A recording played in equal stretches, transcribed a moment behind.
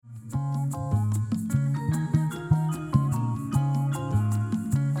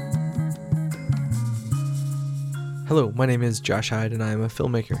Hello, my name is Josh Hyde and I am a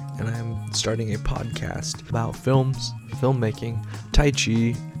filmmaker, and I am starting a podcast about films, filmmaking, Tai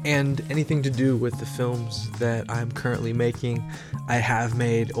Chi, and anything to do with the films that I'm currently making, I have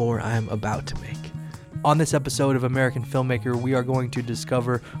made, or I am about to make. On this episode of American Filmmaker, we are going to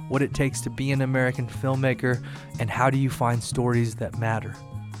discover what it takes to be an American filmmaker and how do you find stories that matter.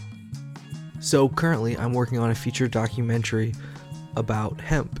 So currently I'm working on a feature documentary about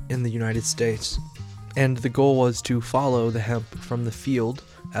hemp in the United States. And the goal was to follow the hemp from the field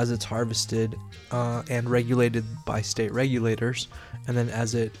as it's harvested and regulated by state regulators, and then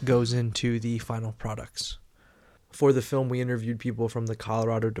as it goes into the final products. For the film, we interviewed people from the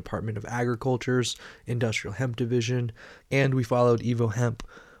Colorado Department of Agriculture's Industrial Hemp Division, and we followed Evo Hemp,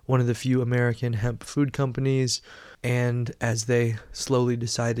 one of the few American hemp food companies, and as they slowly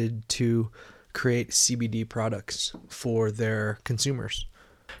decided to create CBD products for their consumers.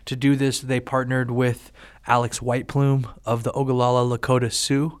 To do this, they partnered with Alex Whiteplume of the Ogallala Lakota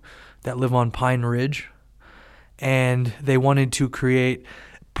Sioux that live on Pine Ridge, and they wanted to create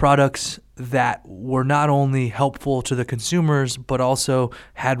products that were not only helpful to the consumers, but also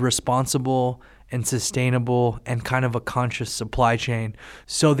had responsible and sustainable and kind of a conscious supply chain.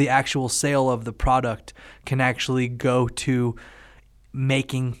 So the actual sale of the product can actually go to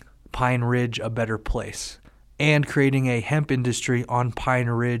making Pine Ridge a better place and creating a hemp industry on Pine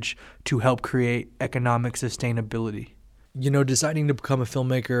Ridge to help create economic sustainability. Deciding to become a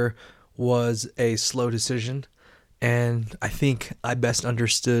filmmaker was a slow decision, and I think I best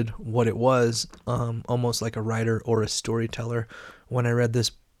understood what it was, almost like a writer or a storyteller, when I read this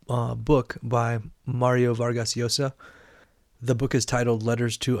book by Mario Vargas Llosa. The book is titled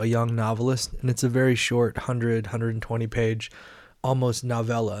Letters to a Young Novelist, and it's a very short 120 page almost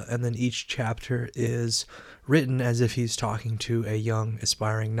novella, and then each chapter is written as if he's talking to a young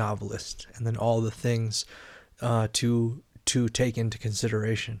aspiring novelist, and then all the things to take into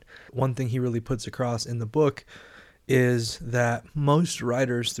consideration. One thing he really puts across in the book is that most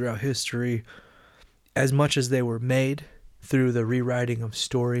writers throughout history, as much as they were made through the rewriting of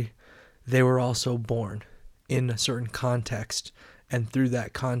story, they were also born in a certain context, and through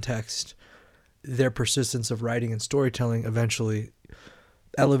that context their persistence of writing and storytelling eventually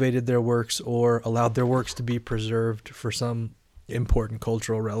elevated their works or allowed their works to be preserved for some important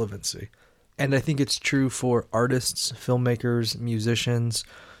cultural relevancy. And I think it's true for artists, filmmakers, musicians,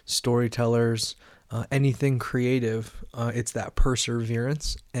 storytellers, anything creative. It's that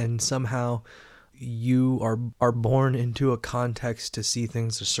perseverance, and somehow you are born into a context to see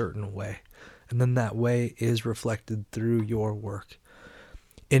things a certain way, and then that way is reflected through your work.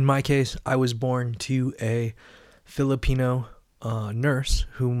 In my case, I was born to a Filipino nurse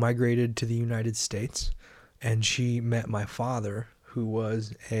who migrated to the United States, and she met my father, who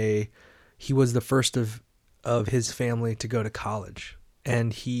was he was the first of his family to go to college,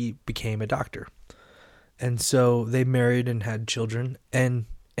 and he became a doctor. And so they married and had children, and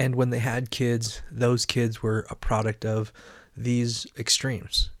when they had kids, those kids were a product of these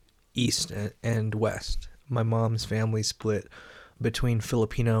extremes, East and West. My mom's family split between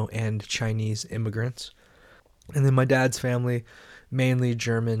Filipino and Chinese immigrants. And then my dad's family, mainly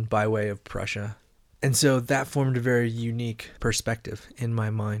German by way of Prussia. And so that formed a very unique perspective in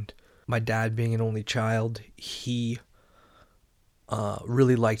my mind. My dad being an only child, he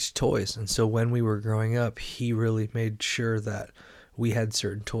really liked toys. And so when we were growing up, he really made sure that we had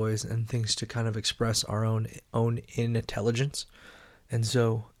certain toys and things to kind of express our own intelligence. And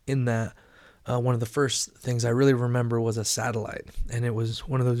so in that, one of the first things I really remember was a satellite, and it was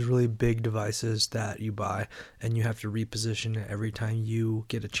one of those really big devices that you buy and you have to reposition it every time you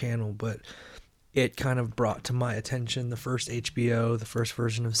get a channel. But it kind of brought to my attention the first HBO, the first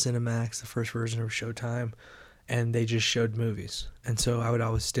version of Cinemax, the first version of Showtime, and they just showed movies. And so I would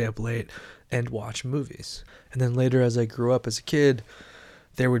always stay up late and watch movies. And then later, as I grew up as a kid,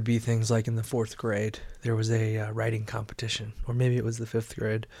 there would be things like in the 4th grade, there was a writing competition, or maybe it was the 5th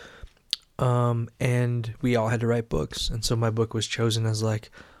grade. And we all had to write books. And so my book was chosen as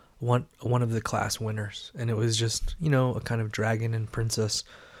like one of the class winners. And it was just, a kind of dragon and princess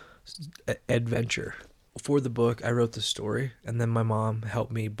adventure. For the book, I wrote the story, and then my mom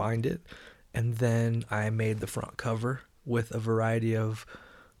helped me bind it. And then I made the front cover with a variety of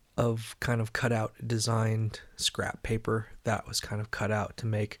kind of cut out designed scrap paper that was kind of cut out to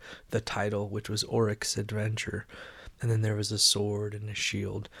make the title, which was Oryx's Adventure. And then there was a sword and a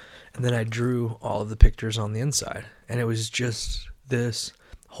shield. And then I drew all of the pictures on the inside. And it was just this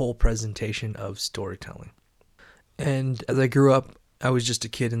whole presentation of storytelling. And as I grew up, I was just a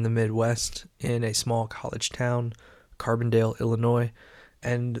kid in the Midwest in a small college town, Carbondale, Illinois.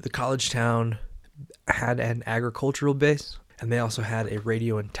 And the college town had an agricultural base, and they also had a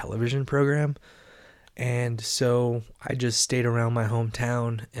radio and television program. And so I just stayed around my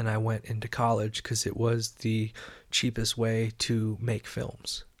hometown and I went into college because it was the cheapest way to make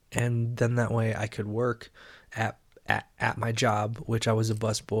films. And then that way I could work at my job, which I was a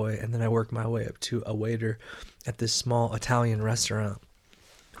busboy, and then I worked my way up to a waiter at this small Italian restaurant.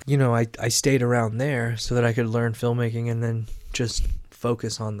 I stayed around there so that I could learn filmmaking and then just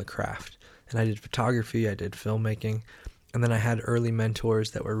focus on the craft. And I did photography, I did filmmaking, and then I had early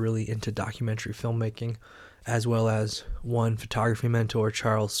mentors that were really into documentary filmmaking, as well as one photography mentor,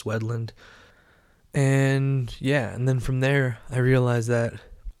 Charles Swedland. And then from there, I realized that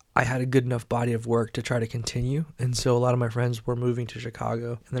I had a good enough body of work to try to continue. And so a lot of my friends were moving to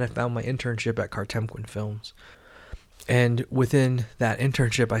Chicago. And then I found my internship at Cartemquin Films. And within that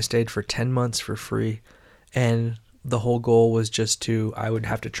internship, I stayed for 10 months for free. And the whole goal was I would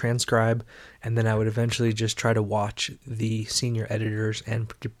have to transcribe, and then I would eventually just try to watch the senior editors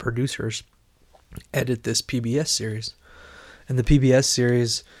and producers edit this PBS series. And the PBS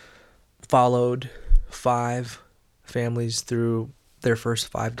series followed 5 families through their first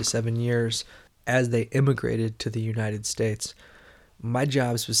 5 to 7 years as they immigrated to the United States. My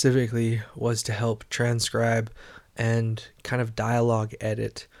job specifically was to help transcribe and kind of dialogue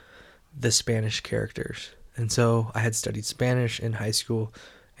edit the Spanish characters. And so I had studied Spanish in high school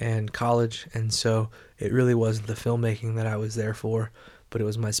and college, and so it really wasn't the filmmaking that I was there for, but it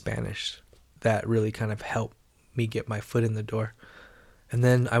was my Spanish that really kind of helped me get my foot in the door. And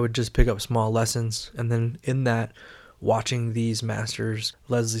then I would just pick up small lessons, and then in that, watching these masters,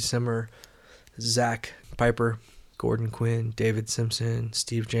 Leslie Simmer, Zach Piper, Gordon Quinn, David Simpson,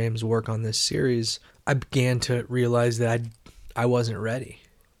 Steve James, work on this series, I began to realize that I wasn't ready.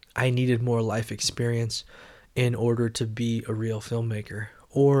 I needed more life experience in order to be a real filmmaker,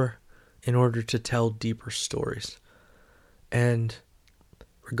 or in order to tell deeper stories. And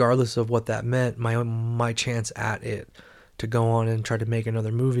regardless of what that meant, my chance at it to go on and try to make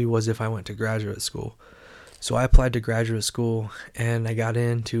another movie was if I went to graduate school. So I applied to graduate school and I got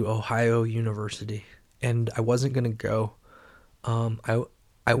into Ohio University, and I wasn't going to go.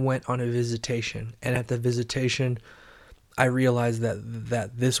 I went on a visitation, and at the visitation I realized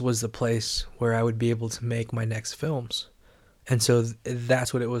that this was the place where I would be able to make my next films. And so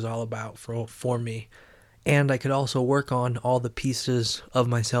that's what it was all about for me. And I could also work on all the pieces of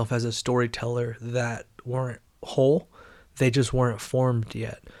myself as a storyteller that weren't whole. They just weren't formed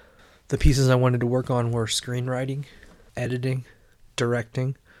yet. The pieces I wanted to work on were screenwriting, editing,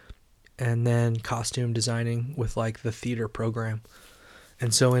 directing, and then costume designing with like the theater program.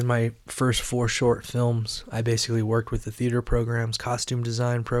 And so in my first 4 short films, I basically worked with the theater program's costume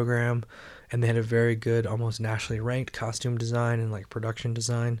design program, and they had a very good, almost nationally ranked costume design and like production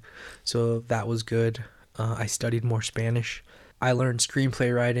design. So that was good. I studied more Spanish. I learned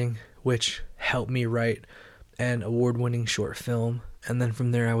screenplay writing, which helped me write an award-winning short film. And then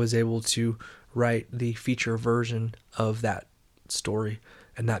from there, I was able to write the feature version of that story,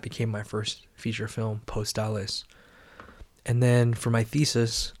 and that became my first feature film, Postales. And then for my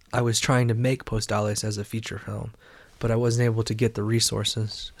thesis, I was trying to make Postales as a feature film, but I wasn't able to get the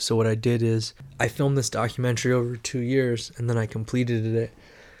resources. So what I did is I filmed this documentary over 2 years, and then I completed it,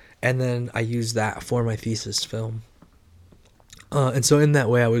 and then I used that for my thesis film. And so in that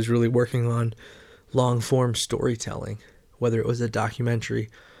way, I was really working on long-form storytelling, whether it was a documentary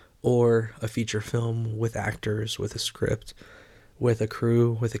or a feature film with actors, with a script, with a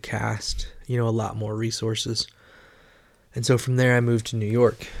crew, with a cast, a lot more resources. And so from there, I moved to New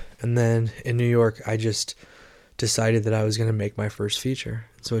York. And then in New York, I just decided that I was going to make my first feature.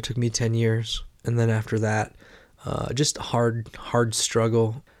 So it took me 10 years. And then after that, just a hard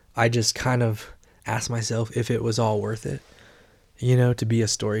struggle. I just kind of asked myself if it was all worth it, to be a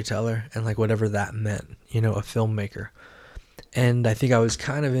storyteller and like whatever that meant, a filmmaker. And I think I was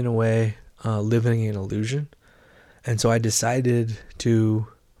kind of in a way living an illusion. And so I decided to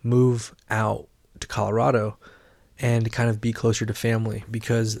move out to Colorado and kind of be closer to family,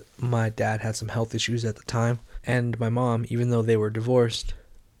 because my dad had some health issues at the time, and my mom, even though they were divorced,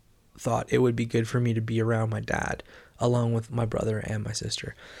 thought it would be good for me to be around my dad along with my brother and my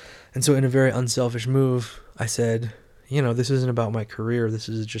sister. And so in a very unselfish move, I said, this isn't about my career, this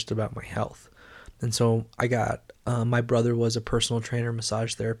is just about my health. And so I got, my brother was a personal trainer,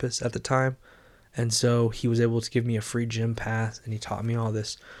 massage therapist at the time, and so he was able to give me a free gym pass, and he taught me all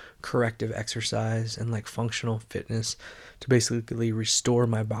this corrective exercise and like functional fitness to basically restore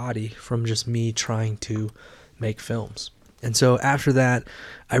my body from just me trying to make films. And so after that,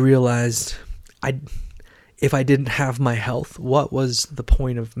 I realized if I didn't have my health, what was the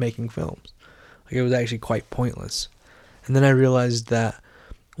point of making films? Like, it was actually quite pointless. And then I realized that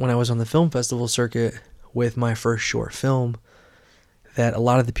when I was on the film festival circuit with my first short film, that a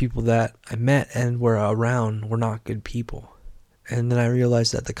lot of the people that I met and were around were not good people. And then I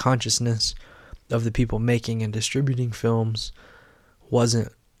realized that the consciousness of the people making and distributing films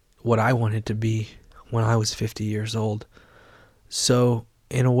wasn't what I wanted to be when I was 50 years old. So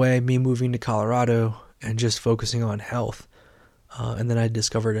in a way, me moving to Colorado and just focusing on health, and then I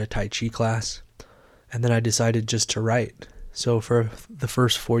discovered a Tai Chi class, and then I decided just to write. So for the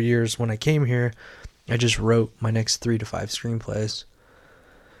first 4 years when I came here, I just wrote my next 3 to 5 screenplays.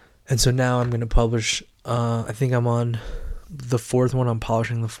 And so now I'm going to publish, I think I'm on the 4th one. I'm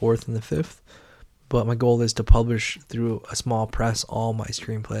polishing the 4th and the 5th. But my goal is to publish through a small press all my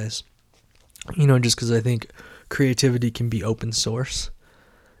screenplays. You know, just because I think creativity can be open source.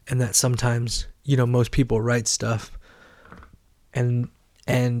 And that sometimes, you know, most people write stuff and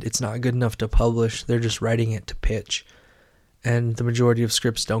it's not good enough to publish. They're just writing it to pitch. And the majority of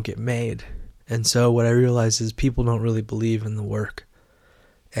scripts don't get made. And so what I realize is people don't really believe in the work.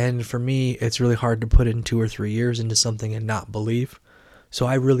 And for me, it's really hard to put in 2 or 3 years into something and not believe. So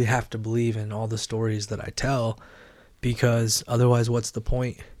I really have to believe in all the stories that I tell, because otherwise what's the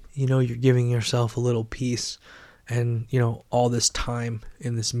point? You know, you're giving yourself a little piece and, you know, all this time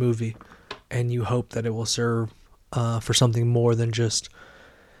in this movie, and you hope that it will serve for something more than just,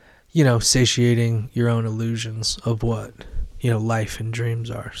 you know, satiating your own illusions of what, you know, life and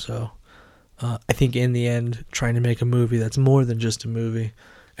dreams are. So I think in the end, trying to make a movie that's more than just a movie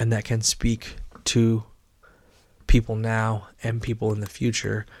and that can speak to people now and people in the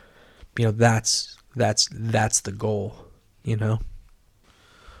future, you know, that's the goal, you know.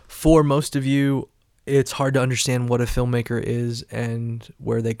 For most of you, it's hard to understand what a filmmaker is and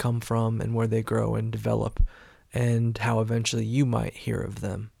where they come from and where they grow and develop and how eventually you might hear of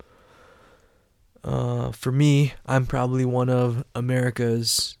them. For me, I'm probably one of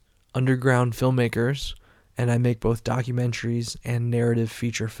America's underground filmmakers, and I make both documentaries and narrative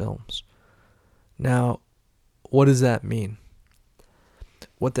feature films. Now, what does that mean?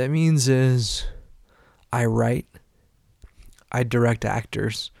 What that means is I write, I direct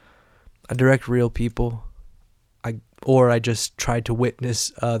actors, I direct real people, I just try to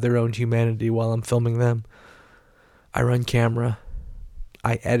witness their own humanity while I'm filming them. I run camera,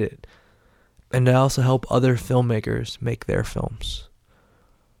 I edit, and I also help other filmmakers make their films.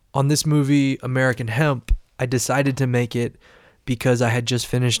 On this movie, American Hemp, I decided to make it because I had just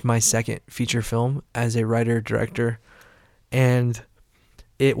finished my second feature film as a writer-director, and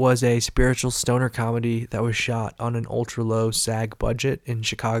it was a spiritual stoner comedy that was shot on an ultra-low SAG budget in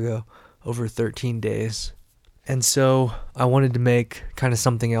Chicago over 13 days. And so I wanted to make kind of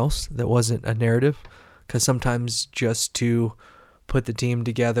something else that wasn't a narrative, because sometimes just to put the team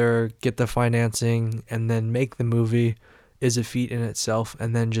together, get the financing, and then make the movie is a feat in itself,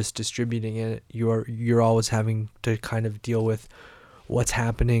 and then just distributing it, you're always having to kind of deal with what's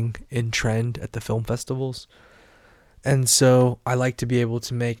happening in trend at the film festivals. And so I like to be able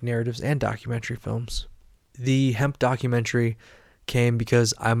to make narratives and documentary films. The hemp documentary came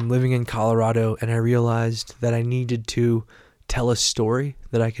because I'm living in Colorado and I realized that I needed to tell a story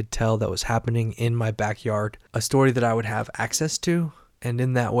that I could tell that was happening in my backyard, a story that I would have access to, and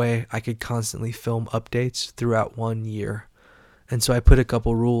in that way I could constantly film updates throughout 1 year. And so I put a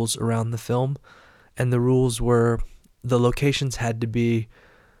couple rules around the film, and the rules were the locations had to be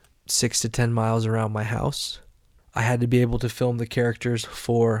 6 to 10 miles around my house. I had to be able to film the characters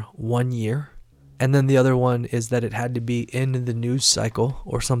for 1 year. And then the other one is that it had to be in the news cycle,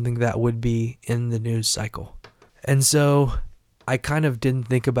 or something that would be in the news cycle. And so I kind of didn't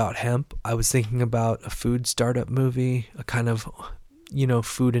think about hemp. I was thinking about a food startup movie, a kind of, you know,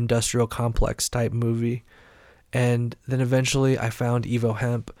 food industrial complex type movie. And then eventually I found Evo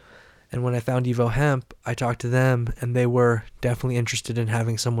Hemp. And when I found Evo Hemp, I talked to them, and they were definitely interested in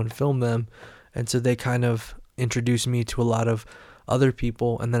having someone film them. And so they kind of introduced me to a lot of other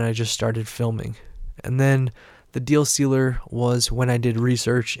people, and then I just started filming. And then the deal sealer was when I did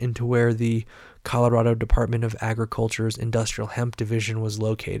research into where the Colorado Department of Agriculture's Industrial Hemp Division was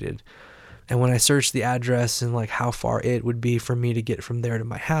located. And when I searched the address and like how far it would be for me to get from there to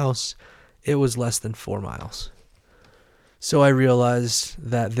my house, it was less than 4 miles. So I realized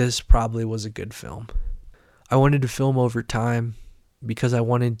that this probably was a good film. I wanted to film over time because I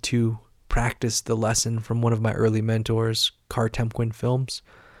wanted to practice the lesson from one of my early mentors, Car Temquin Films.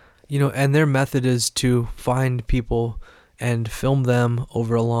 You know, and their method is to find people and film them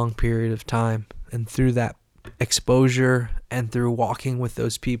over a long period of time. And through that exposure and through walking with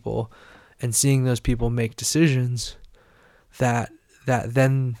those people and seeing those people make decisions, that that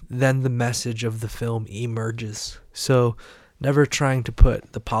then the message of the film emerges. So never trying to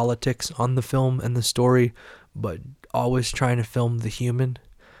put the politics on the film and the story, but always trying to film the human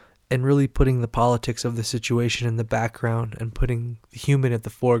and really putting the politics of the situation in the background and putting the human at the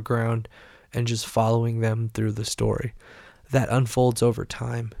foreground and just following them through the story that unfolds over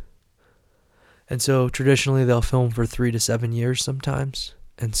time. And so traditionally they'll film for 3 to 7 years sometimes.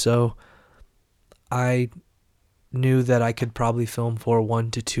 And so I knew that I could probably film for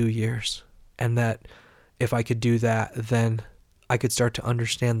 1 to 2 years, and that if I could do that, then I could start to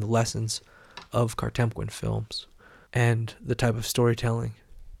understand the lessons of Cartemquin films and the type of storytelling.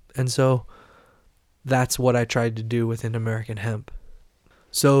 And so that's what I tried to do within American Hemp.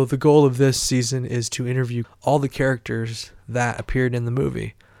 So the goal of this season is to interview all the characters that appeared in the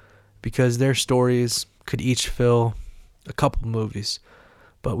movie, because their stories could each fill a couple movies,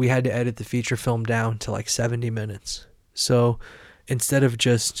 but we had to edit the feature film down to like 70 minutes. So instead of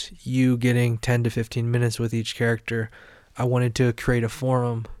just you getting 10 to 15 minutes with each character, I wanted to create a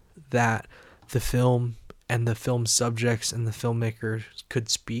forum that the film and the film subjects and the filmmakers could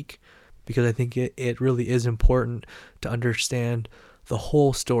speak, because I think it really is important to understand the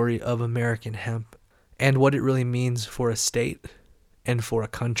whole story of American hemp and what it really means for a state and for a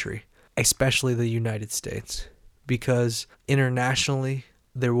country, especially the United States, because internationally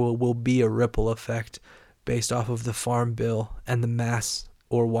there will be a ripple effect based off of the Farm Bill and the mass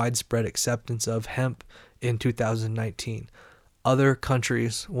or widespread acceptance of hemp in 2019. Other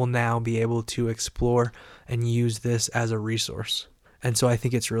countries will now be able to explore and use this as a resource. And so I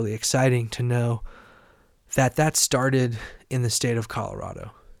think it's really exciting to know that started in the state of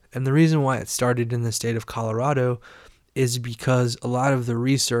Colorado. And the reason why it started in the state of Colorado is because a lot of the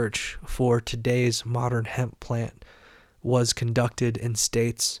research for today's modern hemp plant was conducted in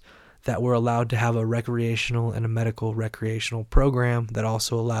states that were allowed to have a recreational and a medical recreational program that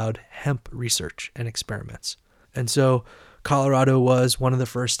also allowed hemp research and experiments. And so Colorado was one of the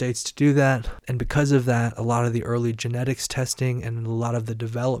first states to do that. And because of that, a lot of the early genetics testing and a lot of the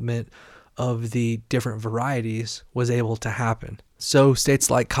development of the different varieties was able to happen. So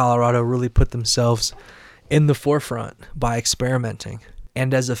states like Colorado really put themselves in the forefront by experimenting.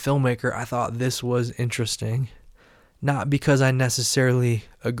 And as a filmmaker, I thought this was interesting, not because I necessarily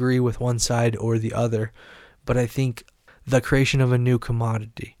agree with one side or the other, but I think the creation of a new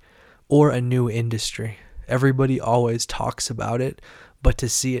commodity or a new industry, everybody always talks about it, but to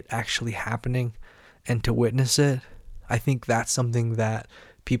see it actually happening and to witness it, I think that's something that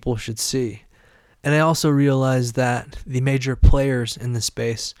people should see. And I also realized that the major players in the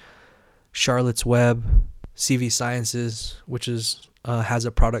space, Charlotte's Web, CV Sciences, which has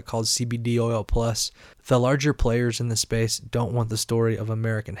a product called CBD Oil Plus, the larger players in the space don't want the story of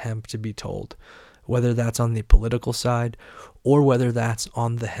American hemp to be told, whether that's on the political side or whether that's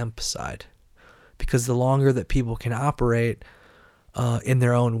on the hemp side. Because the longer that people can operate in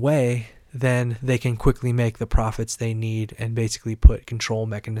their own way, then they can quickly make the profits they need and basically put control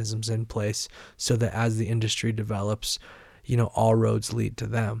mechanisms in place so that as the industry develops, all roads lead to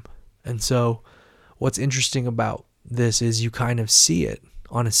them. And so what's interesting about this is you kind of see it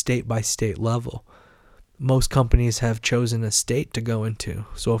on a state-by-state level. Most companies have chosen a state to go into.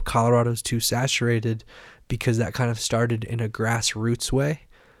 So if Colorado's too saturated, because that kind of started in a grassroots way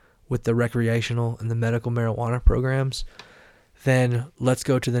with the recreational and the medical marijuana programs, then let's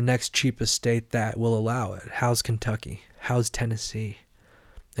go to the next cheapest state that will allow it. How's Kentucky? How's Tennessee?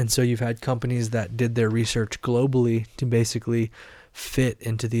 And so you've had companies that did their research globally to basically fit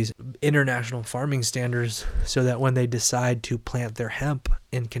into these international farming standards so that when they decide to plant their hemp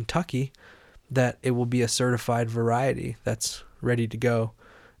in Kentucky, that it will be a certified variety that's ready to go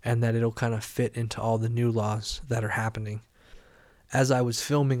and that it'll kind of fit into all the new laws that are happening. As I was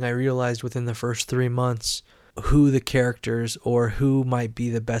filming, I realized within the first 3 months who the characters or who might be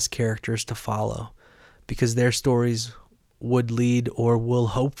the best characters to follow, because their stories would lead or will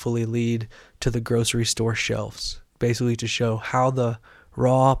hopefully lead to the grocery store shelves, basically to show how the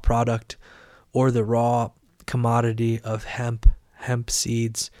raw product or the raw commodity of hemp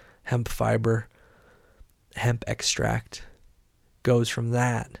seeds, hemp fiber, hemp extract goes from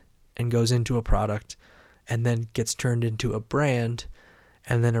that and goes into a product and then gets turned into a brand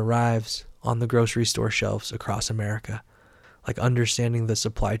and then arrives on the grocery store shelves across America. Like understanding the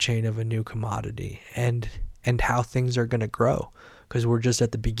supply chain of a new commodity and how things are going to grow, because we're just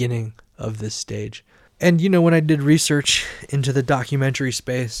at the beginning of this stage. And when I did research into the documentary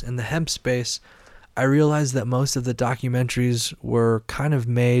space and the hemp space, I realized that most of the documentaries were kind of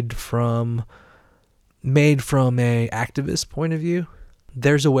made from a activist point of view.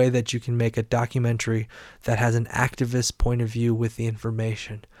 there's a way that you can make a documentary that has an activist point of view with the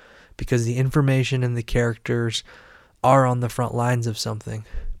information, because the information and the characters are on the front lines of something.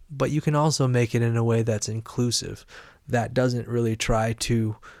 But you can also make it in a way that's inclusive, that doesn't really try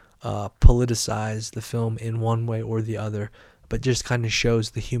to politicize the film in one way or the other, but just kind of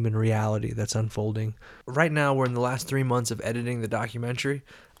shows the human reality that's unfolding. Right now, we're in the last 3 months of editing the documentary.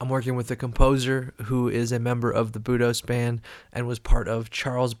 I'm working with a composer who is a member of the Budos band and was part of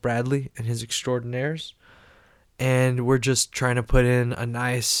Charles Bradley and his Extraordinaires. And we're just trying to put in a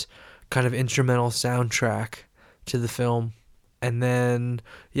nice kind of instrumental soundtrack to the film. And then,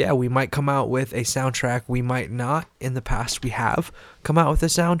 we might come out with a soundtrack. We might not. In the past, we have come out with a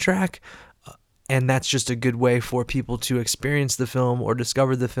soundtrack. And that's just a good way for people to experience the film or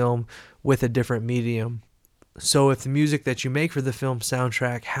discover the film with a different medium. So if the music that you make for the film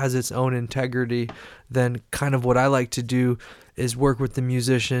soundtrack has its own integrity, then kind of what I like to do is work with the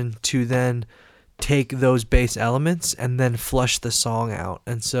musician to then take those bass elements and then flush the song out.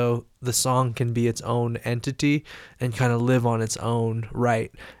 And so the song can be its own entity and kind of live on its own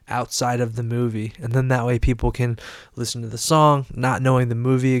right outside of the movie. And then that way people can listen to the song not knowing the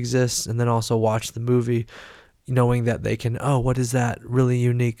movie exists, and then also watch the movie knowing that they can, what is that really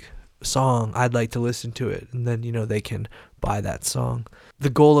unique song? I'd like to listen to it. And then, they can buy that song. The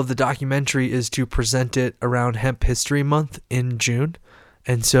goal of the documentary is to present it around Hemp History Month in June.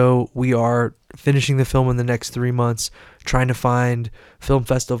 And so we are finishing the film in the next 3 months, trying to find film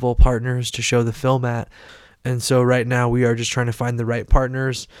festival partners to show the film at. And so right now we are just trying to find the right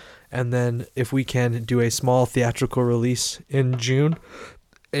partners. And then if we can do a small theatrical release in June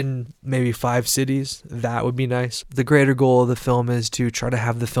in maybe 5 cities, that would be nice. The greater goal of the film is to try to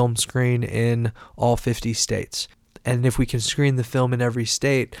have the film screen in all 50 states. And if we can screen the film in every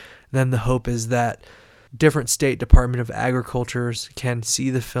state, then the hope is that different state Department of Agricultures can see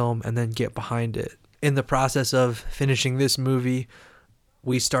the film and then get behind it. In the process of finishing this movie,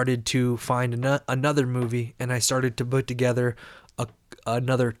 we started to find another movie, and I started to put together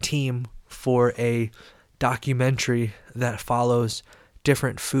another team for a documentary that follows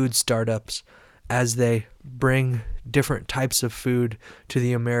different food startups as they bring different types of food to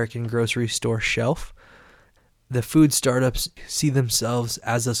the American grocery store shelf. The food startups see themselves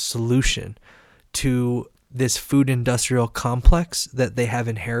as a solution to this food industrial complex that they have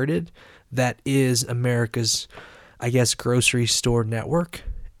inherited that is America's, grocery store network.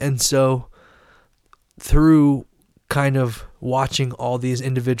 And so through kind of watching all these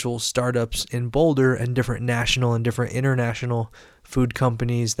individual startups in Boulder and different national and different international food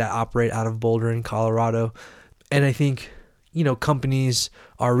companies that operate out of Boulder in Colorado, and I think, companies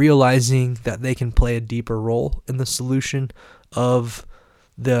are realizing that they can play a deeper role in the solution of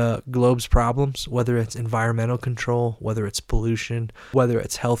the globe's problems, whether it's environmental control, whether it's pollution, whether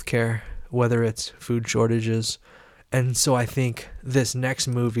it's healthcare, whether it's food shortages. And so I think this next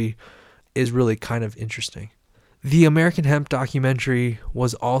movie is really kind of interesting. The American Hemp documentary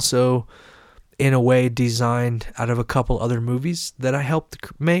was also, in a way, designed out of a couple other movies that I helped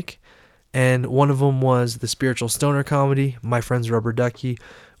make. And one of them was the spiritual stoner comedy, My Friend's Rubber Ducky,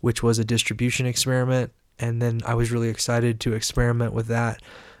 which was a distribution experiment. And then I was really excited to experiment with that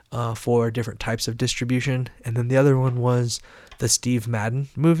for different types of distribution. And then the other one was the Steve Madden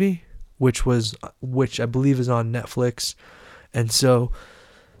movie, which I believe is on Netflix. And so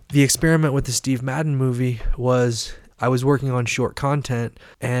the experiment with the Steve Madden movie was I was working on short content,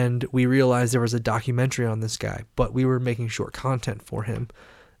 and we realized there was a documentary on this guy, but we were making short content for him.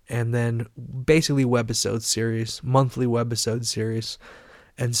 And then basically monthly webisode series.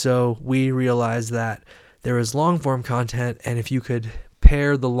 And so we realized that there is long form content, and if you could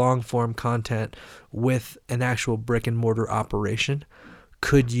pair the long form content with an actual brick and mortar operation,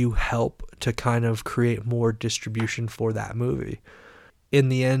 could you help to kind of create more distribution for that movie? In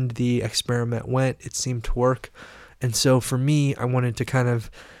the end, the experiment it seemed to work. And so for me, I wanted to kind of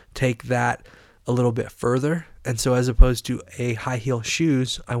take that a little bit further. And so as opposed to a high heel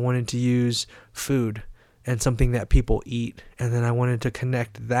shoes, I wanted to use food and something that people eat. And then I wanted to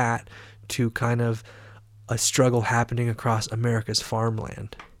connect that to kind of a struggle happening across America's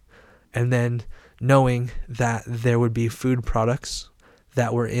farmland. And then knowing that there would be food products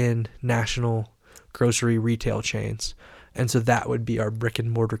that were in national grocery retail chains. And so that would be our brick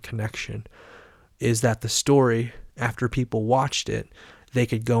and mortar connection, is that the story, after people watched it, they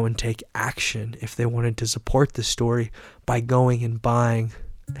could go and take action if they wanted to support the story by going and buying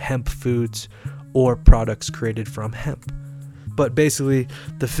hemp foods or products created from hemp. But basically,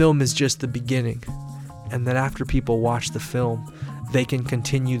 the film is just the beginning. And then after people watch the film, they can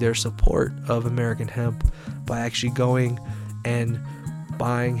continue their support of American hemp by actually going and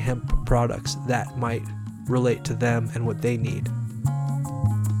buying hemp products that might relate to them and what they need.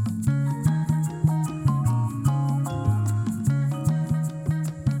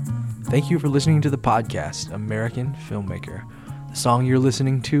 Thank you for listening to the podcast, American Filmmaker. The song you're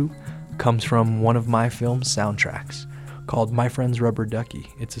listening to comes from one of my film soundtracks called My Friend's Rubber Ducky.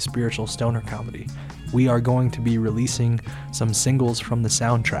 It's a spiritual stoner comedy. We are going to be releasing some singles from the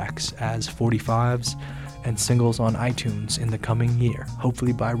soundtracks as 45s and singles on iTunes in the coming year,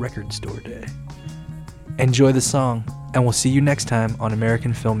 hopefully by Record Store Day. Enjoy the song, and we'll see you next time on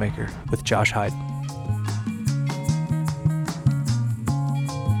American Filmmaker with Josh Hyde.